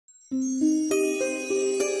من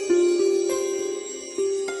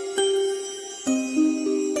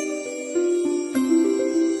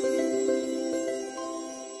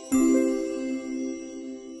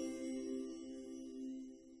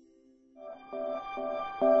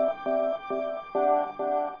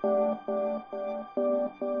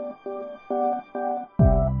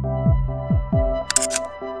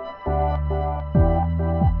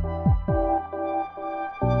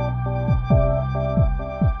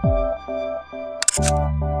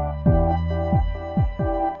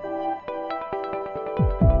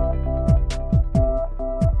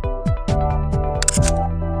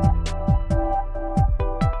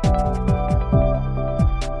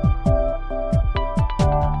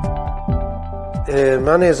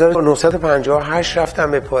 1958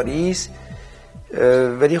 رفتم به پاریس،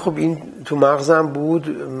 ولی خب این تو مغزم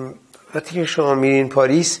بود. وقتی که شما میرین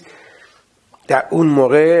پاریس، در اون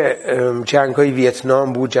موقع جنگ‌های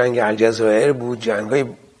ویتنام بود، جنگ الجزایر بود، جنگ‌های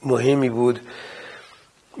مهمی بود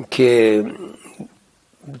که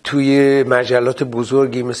توی مجلات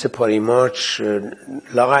بزرگی مثل پاری مارچ،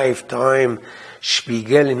 لایف تایم،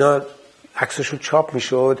 شپیگل اینا عکساشو چاپ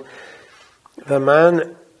میشد و من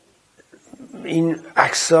این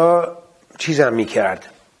عکس‌ها چیزم میکرد،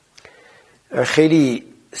 خیلی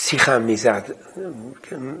سیخم میزد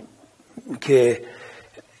که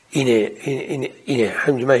اینه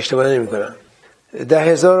همینجور. من اشتباه نمی کنم. در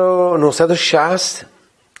 1960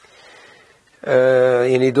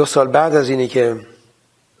 یعنی 2 سال بعد از اینی که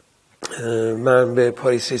من به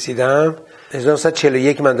پاریس رسیدم،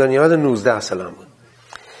 1941 من دانیاد 19 سالم بود.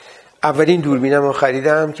 اولین دوربینم رو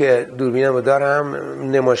خریدم که دوربینم رو دارم،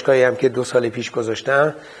 نمایشگاهی هم که 2 سال پیش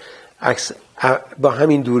گذاشتم با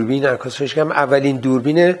همین دوربین عکاسش کردم. اولین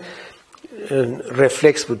دوربین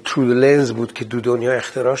رفلکس بود، ترو لنز بود که دو دنیا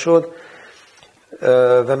اختراع شد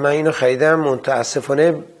و من اینو خریدم.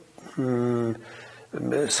 متاسفانه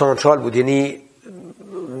سانترال بود، یعنی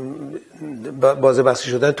بازه بسته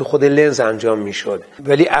شدن تو خود لنز انجام میشد،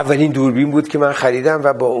 ولی اولین دوربین بود که من خریدم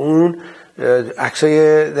و با اون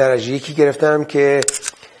عکسای درجه یکی گرفتم که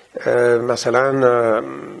مثلا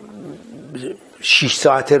 6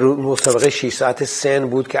 ساعت مسابقه 6 ساعت سن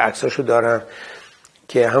بود که عکساشو دارم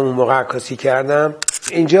که همون موقع عکاسی کردم.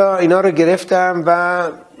 اینجا اینا رو گرفتم و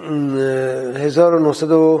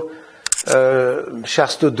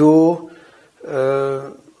 1962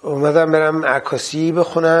 اومدم برم عکاسی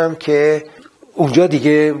بخونم که اونجا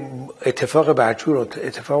دیگه اتفاق برجور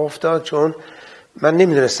اتفاق افتاد، چون من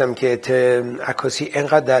نمیدونستم که عکاسی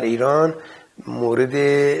انقدر در ایران مورد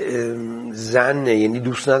زنه، یعنی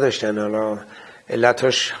دوست نداشتن. حالا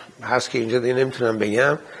علتش هست که اینجا دیگه نمیتونم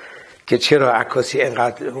بگم که چرا عکاسی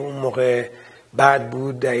انقدر اون موقع بد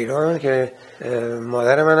بود در ایران، که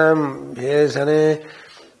مادر منم یه زن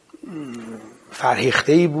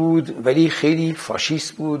فرهیخته‌ای بود ولی خیلی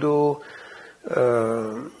فاشیست بود و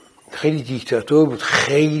خیلی دیکتاتور بود،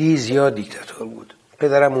 خیلی زیاد دیکتاتور بود.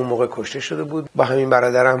 پدرم اون موقع کشته شده بود، با همین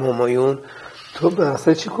برادرم همایون. تو به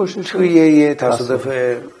اصلا چی کشته شد؟ توی یه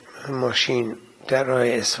تصادف ماشین در راه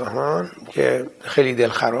اصفهان که خیلی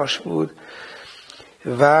دلخراش بود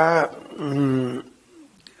و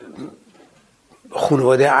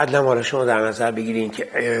خانواده عدلم حالا شما در نظر بگیرین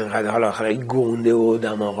که اینقدر حالا آخر گونده و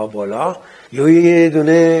دماغا بالا، یا یه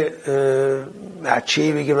دونه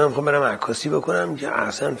بچه‌ای بگه من میخوام برم عکاسی بکنم، که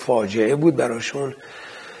اصلا فاجعه بود براشون.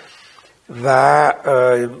 و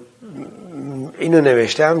اینو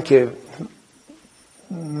نوشتم که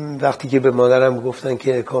وقتی که به مادرم گفتن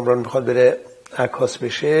که کامران میخواد بره عکاس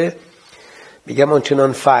بشه، میگم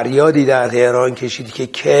آنچنان فریادی در تهران کشید که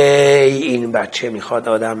کی این بچه میخواد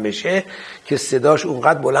آدم بشه، که صداش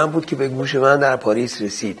اونقدر بلند بود که به گوش من در پاریس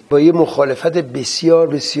رسید. با یه مخالفت بسیار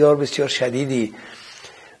بسیار بسیار شدیدی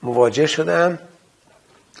مواجه شدم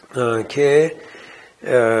که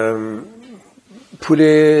پول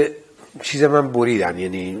چیز من بریدن،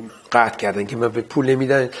 یعنی قطع کردن که من به پول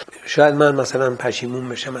نمیدن. شاید من مثلا پشیمون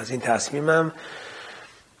بشم از این تصمیمم.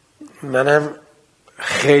 منم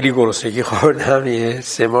خیلی گرسنگی خوردم یه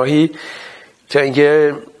 3 ماهی، تا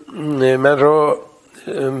اینکه من رو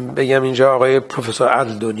بگم اینجا آقای پروفسور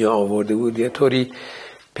عدل دنیا آورده بود. یه طوری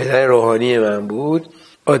پدر روحانی من بود،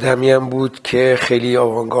 آدمی هم بود که خیلی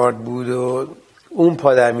آوانگارد بود و اون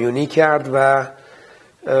پادرمیونی کرد و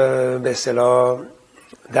به اصطلاح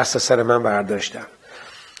دست از سر من برداشتم.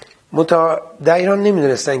 در ایران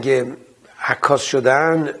نمیدونستن که عکاس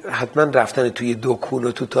شدن حتما رفتن توی دکون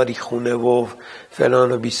و تو تاریخ خونه و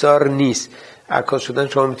فلان و بیسار نیست. عکاس شدن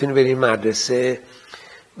شما میتونید برید مدرسه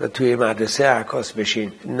و توی مدرسه عکاس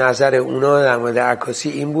بشین. نظر اونا در مورد عکاسی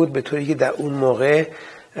این بود، به طوری که در اون موقع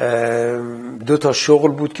دو تا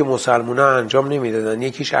شغل بود که مسلمونا انجام نمیدادن،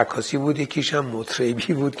 یکیش عکاسی بود، یکیش هم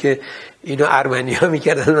مطربی بود که اینو ارمنی‌ها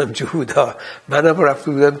میکردن، هم جهودا. منم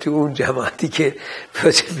رفته بودم تو اون جماعتی که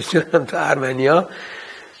میشدم تو ارمنیا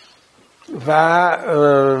و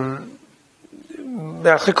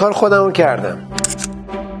در کار خودم رو کردم.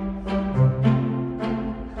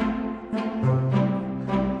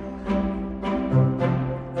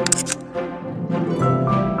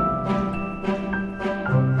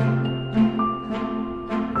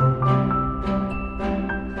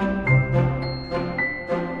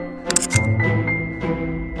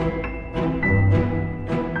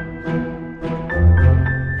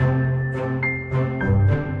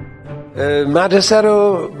 مدرسه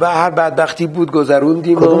رو به هر بدبختی بود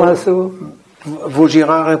گذروندیم. کدوم مدرسه بود؟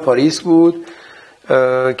 ووژیغاق پاریس بود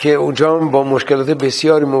که اونجا با مشکلات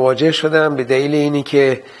بسیاری مواجه شدم به دلیل اینی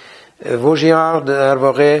که ووژیغاق در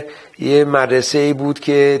واقع یه مدرسه بود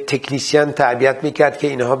که تکنیسیان تربیت میکرد که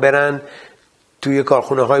اینها برن توی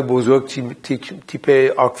کارخونه های بزرگ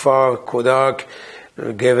تیپ آکفا، کوداک،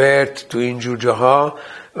 گورت، تو اینجور جاها،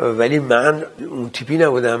 ولی من اون تیپی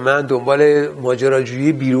نبودم. من دنبال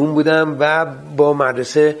ماجراجویی بیرون بودم و با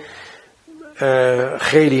مدرسه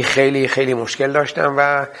خیلی خیلی خیلی مشکل داشتم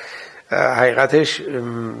و حقیقتش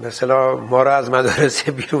مثلا ما را از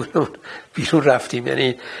مدرسه بیرون رفتیم،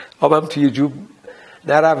 یعنی آبم توی جوب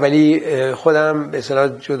نرفت، ولی خودم مثلا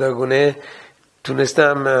جداگونه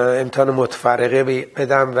تونستم امتحان متفرقه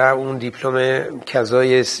بدم و اون دیپلم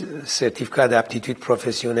کذای سرتیفیکات اپتیتود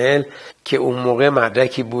پروفسیونل که اون موقع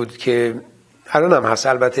مدرکی بود که الان هم هست.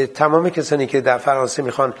 البته تمام کسانی که در فرانسه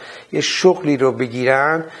میخوان یه شغلی رو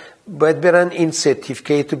بگیرن باید برن این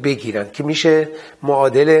سرتیفیکیت رو بگیرن که میشه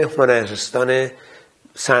معادل هنرستان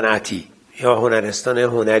صنعتی یا هنرستان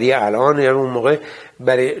هنری الان، یا اون موقع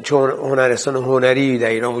چون هنرستان هنری در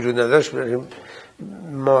ایران وجود نداشت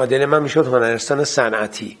معادل من میشد هنرستان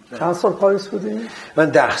صنعتی. چند سال پاریس بودی؟ من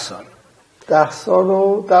 10 سال. 10 سال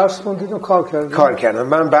رو درس خوندید و کار کردید؟ کار کردم.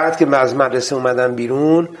 من بعد که از مدرسه اومدم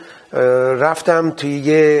بیرون رفتم توی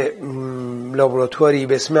یه لابراتواری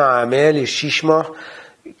به اسم عمل 6 ماه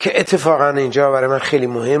که اتفاقا اینجا برای من خیلی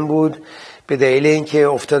مهم بود به دلیل اینکه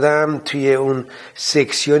افتادم توی اون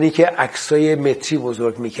سکسیونی که عکسای متری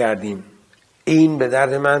بزرگ میکردیم. این به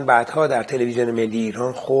درد من بعدها در تلویزیون ملی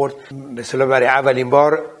ایران خورد. مثلا برای اولین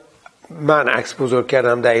بار من عکس بزرگ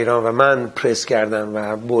کردم در ایران و من پرس کردم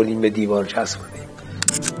و بولیم به دیوار چسبوندیم.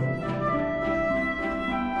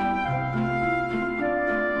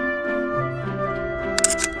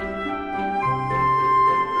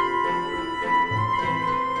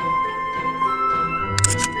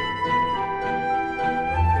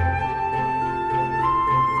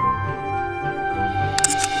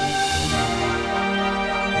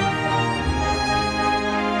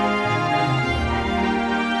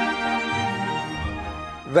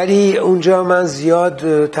 ولی اونجا من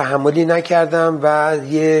زیاد تحملی نکردم و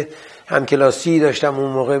یه همکلاسی داشتم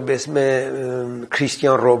اون موقع به اسم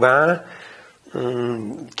کریستیان روبن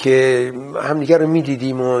که همدیگه رو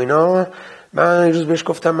میدیدیم و اینا. من یه روز بهش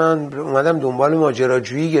گفتم من اومدم دنبال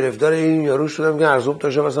ماجراجویی، گرفتار این یارو شدم که ارزوب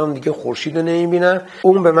داشته مثلا دیگه خورشید رو نمیبینم.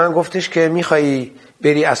 اون به من گفتش که میخوایی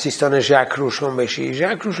بری اسیستان ژاک روشون بشی.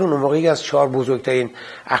 ژاک روشون اون موقعی از 4 بزرگترین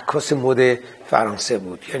عکاس مد فرانسه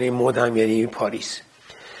بود، یعنی مد هم یعنی پاریس.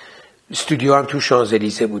 استودیو هم تو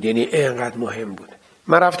شانزلیزه بود، یعنی اینقدر مهم بود.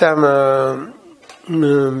 من رفتم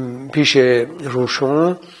پیش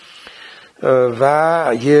روشون و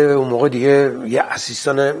اون موقع دیگه یه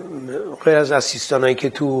اسیستان، غیر از اسیستانایی که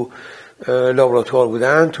تو لابراتوار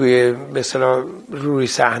بودن، توی مثلا روی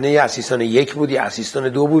صحنه اسیستان 1 بود، یه اسیستان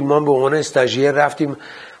 2 بود. ما به عنوان استاژیر رفتیم،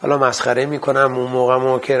 حالا مسخره میکنم، اون موقع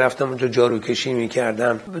ما که رفتم اونجا جاروکشی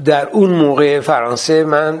میکردم. در اون موقع فرانسه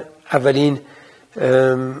من اولین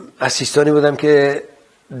اسیستانی بودم که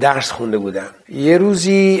درس خونده بودم. یه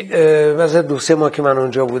روزی مثلا 2-3 ماه که من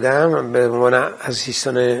اونجا بودم به عنوان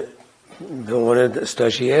اسیستان، به عنوان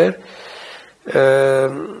استاژیر،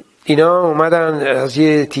 اینا اومدن از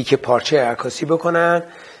یه تیکه پارچه عکاسی بکنن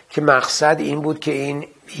که مقصد این بود که این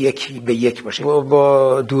 1 به 1 باشه.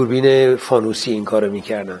 با دوربین فانوسی این کارو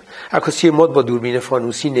میکردن. عکاسی مد با دوربین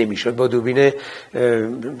فانوسی نمیشد، با دوربین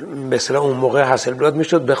مثلا اون موقع هاسلبلاد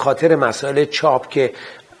میشد به خاطر مسائل چاپ که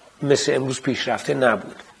مثل امروز پیشرفته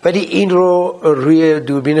نبود. ولی این رو روی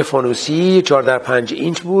دوربین فانوسی 4x5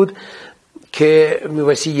 اینچ بود که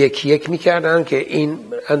می‌بایستی 1:1 میکردن که این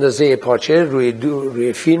اندازه پارچه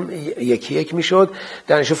روی فیلم 1:1 میشد،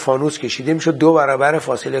 درش فانوس کشیده میشد، 2 برابر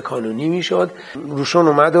فاصله کانونی میشد. روشون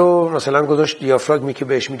اومد و مثلا گذاشت دیافراگمی که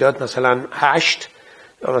بهش میداد مثلا 8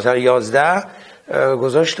 یا مثلا 11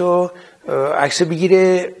 گذاشت و عکس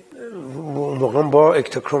بگیره. اون موقع با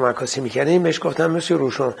اکتاکروم عکاسی میکردیم، بهش گفتم مسیو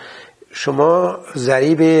روشون شما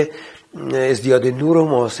ضریب ازدیاد نور رو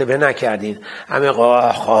محاسبه نکردین. همه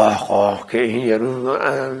قاه که این یارو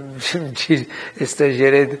چیز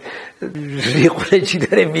استاژر ریخونه چی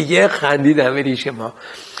داره میگه، خندید همه ریشه ما.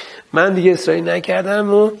 من دیگه اصراری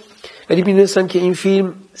نکردم ولی میدونستم که این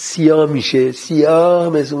فیلم سیاه میشه، سیاه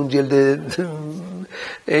مثل اون جلد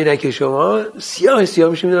عینک شما سیاه میشه.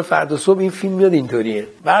 میدونم فردا صبح این فیلم میاد اینطوریه.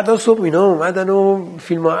 فردا صبح اینا اومدن و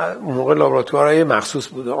فیلم موقع لابراتوارهای مخصوص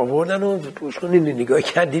بود آوردن و پوش کنید نگاه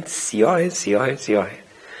کردید سیاه.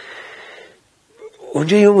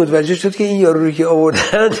 اونجا یه متوجه شد که این یارو رو که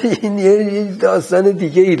آوردن این یه داستان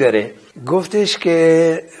دیگه ای داره. گفتش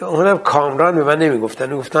که اونم کامران به من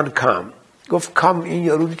نمیگفتن، گفتن گفت کام این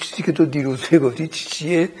یارو چیزی که تو دیروز گفتی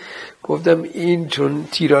چیه؟ گفتم این چون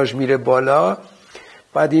تیراژ میره بالا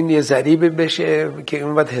بعد این یه ضریب بشه که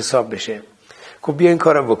اون بعد حساب بشه. خب بیا این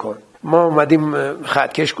کارم بکن. ما اومدیم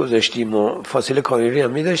خطکش گذاشتیم و فاصله کانوری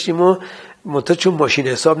هم می‌داشتیم و منتها چون ماشین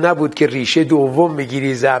حساب نبود که ریشه دوم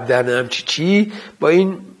بگیری ضرب در نم چی با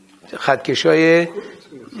این خطکشای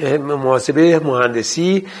محاسبه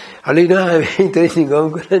مهندسی. حالا اینا همه اینطوری نگاه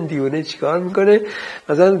میکنن دیونه چیکار میکنه.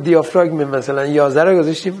 مثلا دیافراگم مثلا 11 رو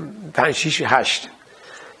گذاشتیم 5 6 8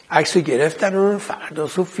 عکسو گرفتن و فردا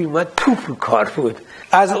صبح فیلم توپ کار بود.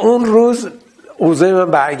 از اون روز اوضاع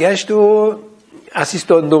من برگشت و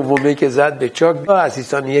اسیستان دومی که زد به چاک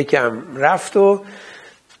اسیستان یکم رفت و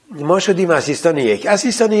ما شدیم اسیستان یک.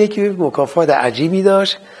 اسیستان یک مکافات عجیبی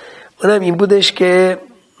داشت، اونم این بودش که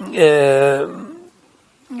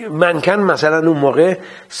منکن مثلا اون موقع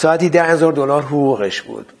ساعتی $10,000 حقوقش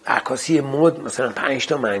بود. عکاسی مد مثلا 5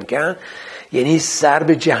 تا منکن، یعنی سر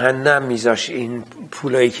به جهنم میذاش این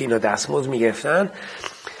پولایی که اینا دستمزد میگرفتن.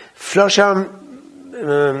 فلاش هم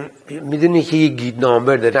میدونی که یه گید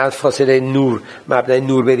نامبر داره، از فاصله نور مبنای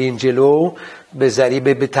نور برین جلو به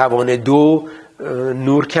ضریب به توان 2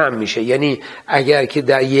 نور کم میشه. یعنی اگر که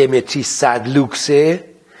در 1 متری 100 لوکسه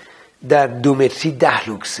در 2 متری 10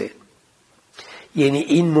 لوکسه. یعنی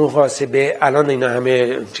این محاسبه الان اینا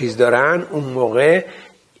همه چیز دارن، اون موقع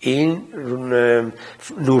این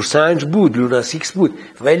نورسنج بود، لوناسیکس بود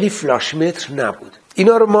ولی فلاش متر نبود.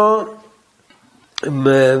 اینا رو ما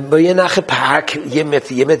با یه نخ پک یه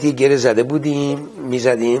متر گره زده بودیم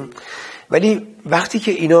میزدیم، ولی وقتی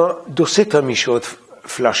که اینا 2-3 تا میشد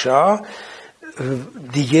فلاشا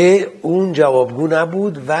دیگه اون جوابگو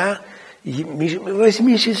نبود و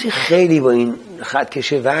میشه خیلی با این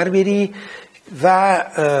خطکشه ور بری و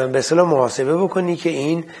به اصطلاح محاسبه بکنی که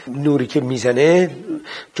این نوری که میزنه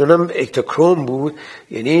چونم اکتاکروم بود،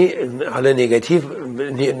 یعنی حالا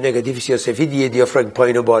نگاتیو سیاه‌سفید یه دیافراگم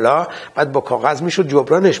پایین و بالا، بعد با کاغذ میشد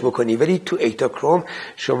جبرانش بکنی. ولی تو اکتاکروم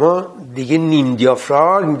شما دیگه نیم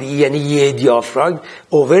دیافراگم یعنی یه دیافراگم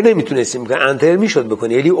اوور نمیتونستیم که انتر میشد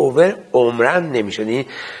بکنی، یعنی اوور عمرن نمیشد، یعنی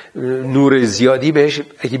نور زیادی بهش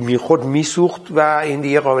اگه میخورد میسوخت و این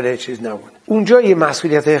دیگه قابل چیز نبود. اونجا یه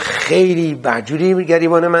مسئولیت خیلی بجوری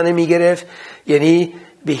گریبان منو میگرفت، یعنی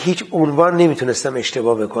به هیچ عنوان نمیتونستم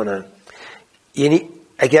اشتباه بکنم. یعنی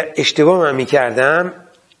اگر اشتباه من میکردم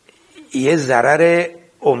یه ضرر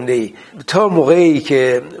عمده‌ای. تا موقعی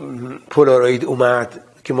که پولاروید اومد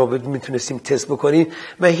که ما میتونستیم تست بکنیم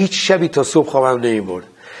من هیچ شبی تا صبح خوابم نمیبرد.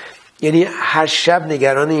 یعنی هر شب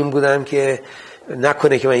نگران این بودم که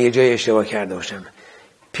نکنه که من یه جای اشتباه کرده باشم.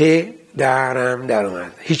 درم در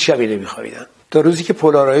اومد، هیچ شبی نمیخوابیدم تا روزی که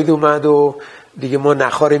پولاروید اومد و دیگه ما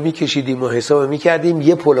نخاره میکشیدیم و حساب میکردیم.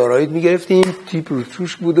 یه پولاروید میگرفتیم، تیپ رو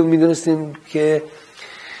توش بود و میدونستیم که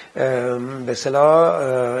به اصطلاح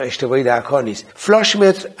اشتباهی در کار نیست. فلاش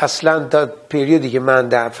متر اصلا تا پریودی که من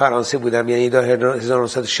در فرانسه بودم، یعنی تا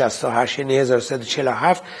 1968 یعنی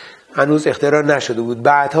 1947 هنوز اختراع نشده بود.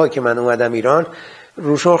 بعدها که من اومدم ایران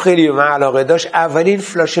روشون خیلی به من علاقه داشت. اولین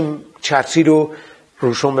فلاش چتری رو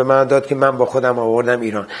روشون به من داد که من با خودم آوردم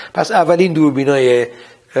ایران. پس اولین دوربینای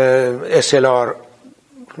SLR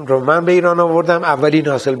رو من به ایران آوردم، اولین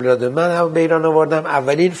حاصل بلاد من به ایران آوردم،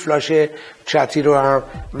 اولین فلاش چتری رو هم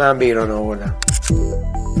من به ایران آوردم.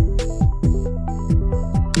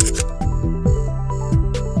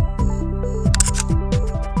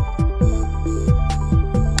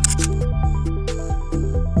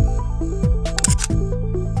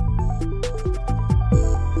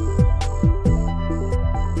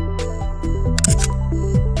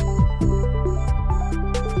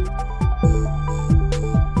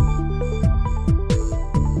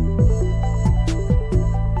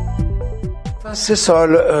 من 3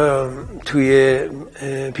 سال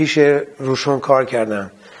پیش روشون کار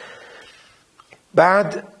کردم.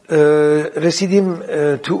 بعد رسیدیم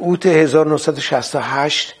تو اوت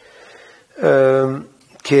 1968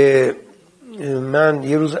 که من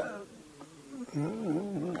یه روز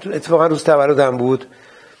اتفاقا روز تولدم بود،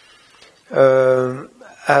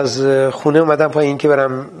 از خونه اومدم پایین که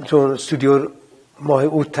برم تو استودیو. ماه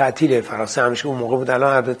اوت تعطیله فرانسه، همیشه اون موقع بود.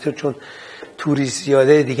 الان البته چون توریست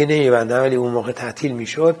زیاده دیگه نمیبندن، ولی اون موقع تعطیل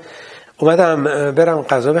میشد. اومدم برم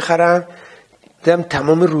غذا بخرم، دیدم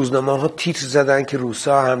تمام روزنامه ها تیتر زدن که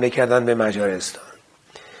روسا حمله کردن به مجارستان.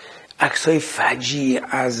 عکسای فجیع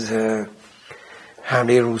از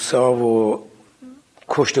حمله روسا و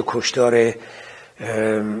کشتار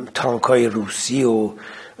تانکای روسی و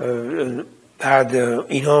بعد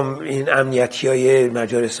اینا این امنیتی های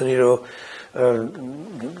مجارستانی رو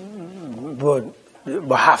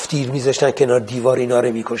با هفتیر میذاشتن کنار دیوار، اینا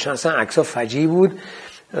رو میکشن. اصلا عکس‌ها فجیع بود.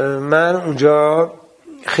 من اونجا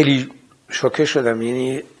خیلی شوکه شدم.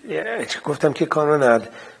 یعنی گفتم که کامران عدل،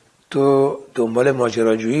 تو دنبال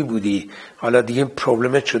ماجراجویی بودی، حالا دیگه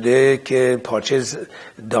پروبلمت شده که پارچه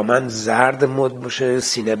دامن زرد مد باشه،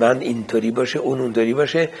 سینه بند اینطوری باشه، اونطوری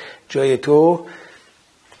باشه، جای تو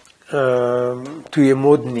توی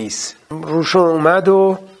مد نیست. روشون اومد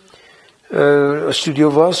و استودیو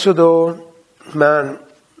واز شد و من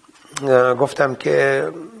گفتم که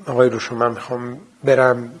آقای روشون من میخوام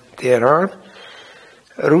برم تهران.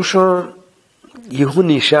 روشون یهو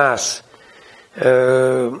نشست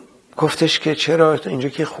گفتش که چرا اینجا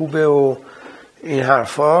که خوبه و این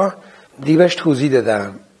حرفا. دیوش توضیح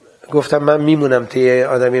دادم، گفتم من میمونم تا یه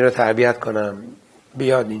آدمی رو تربیت کنم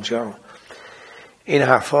بیاد اینجا این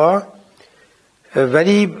حرفا.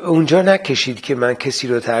 ولی اونجا نکشید که من کسی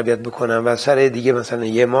رو تربیت بکنم و سر دیگه مثلا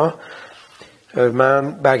یه ماه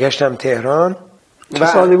من برگشتم تهران. چه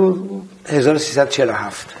سالی بود؟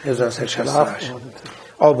 1347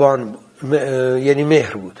 آبان، یعنی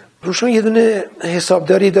مهر بود. روشون یه دونه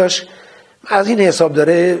حسابداری داشت. از این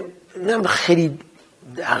حسابداره خیلی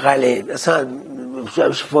اقله، اصلا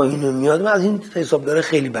فاینو میاد. من از این حسابداره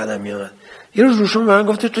خیلی بدم میاد. یه روز روشون به من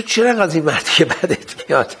گفته تو چرا از این مردی که بدت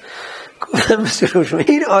میاد؟ گفتم مثل روشون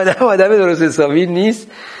این آدم درست حسابی نیست.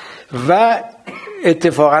 و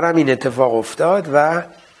اتفاقا هم این اتفاق افتاد و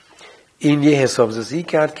این یه حسابزایی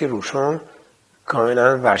کرد که روشون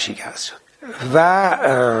کاملا ورشکست شد. و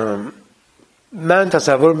من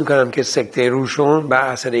تصور میکنم که سکته روشون به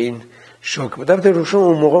اثر این شوک بود. البته روشون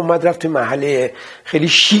اون موقع اومد رفت تو محله خیلی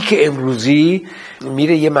شیک امروزی،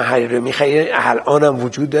 میره یه محله رو میخره، الان هم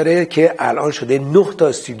وجود داره که الان شده 9 تا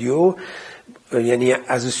استودیو، یعنی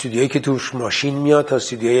از استودیویی که توش ماشین میاد تا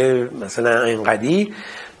استودیوی مثلا اینقدی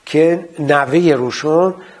که نوه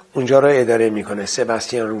روشون اونجا رو اداره میکنه،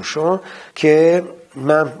 سباستیان روشون. که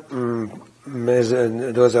من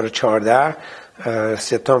 2014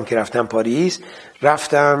 سپتامبر که رفتم پاریس،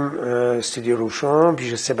 رفتم استودیو روشون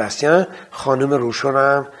پیش سباستیان. خانم روشون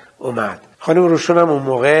هم اومد. خانم روشون هم اون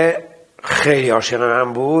موقع خیلی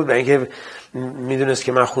عاشقم بود و اینکه میدونست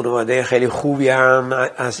که من خانواده خیلی خوبی هم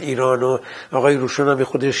از ایران و آقای روشون هم به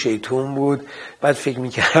خودش شیطون بود. بعد فکر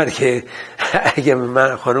میکرد که اگه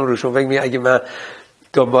من خانم روشون فکر میکرد اگه من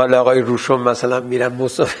دنبال آقای روشون مثلا میرم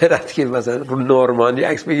مسافرت که مثلا رو نورماندی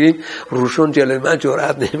عکس بگیریم، روشون جلوی من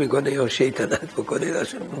جرئت نمیکنه یا شیطنت بکنه،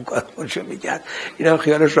 داشت اون کار خودشو میکرد. اینم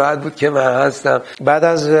خیالش راحت بود که من هستم. بعد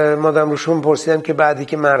از مادام روشون پرسیدم که بعدی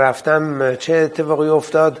که من رفتم چه اتفاقی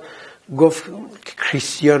افتاد. گفت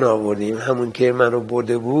کریستیان آوردیم، همون که منو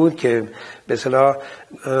برده بود که به اصطلاح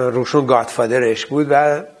روشون گادفادرش بود.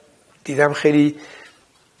 و دیدم خیلی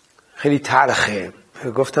خیلی تلخه.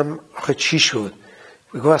 گفتم آخه چی شد؟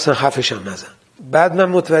 گفت اصلا حرفش هم نزن. بعد من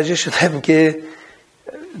متوجه شدم که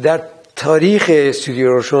در تاریخ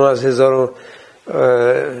استودیو روشون از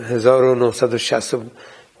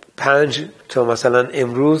 1965 تا مثلا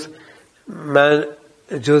امروز من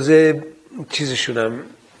جزء چیزشونم،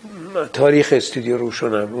 تاریخ استودیو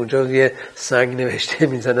روشونم. اونجا یه سنگ نوشته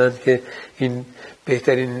میزنن که این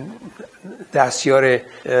بهترین دستیار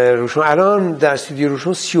روشون. الان در استودیو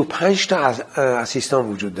روشون 35 تا اسیستان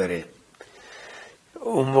وجود داره.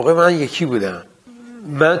 اون موقع من یکی بودم.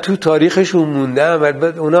 من تو تاریخشون موندم.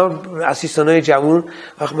 البته اونا اسیستانای جوان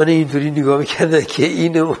وقت من اینطوری نگاه میکردن که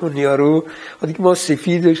این اون یارو، وقتی که ما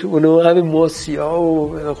سفیدش، اونا همه ما سیاه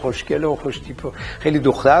و خوشگل و خوشتیپ و خیلی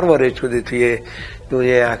دختر وارد شده توی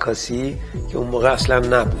دنیای عکاسی که اون موقع اصلا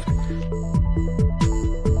نبود.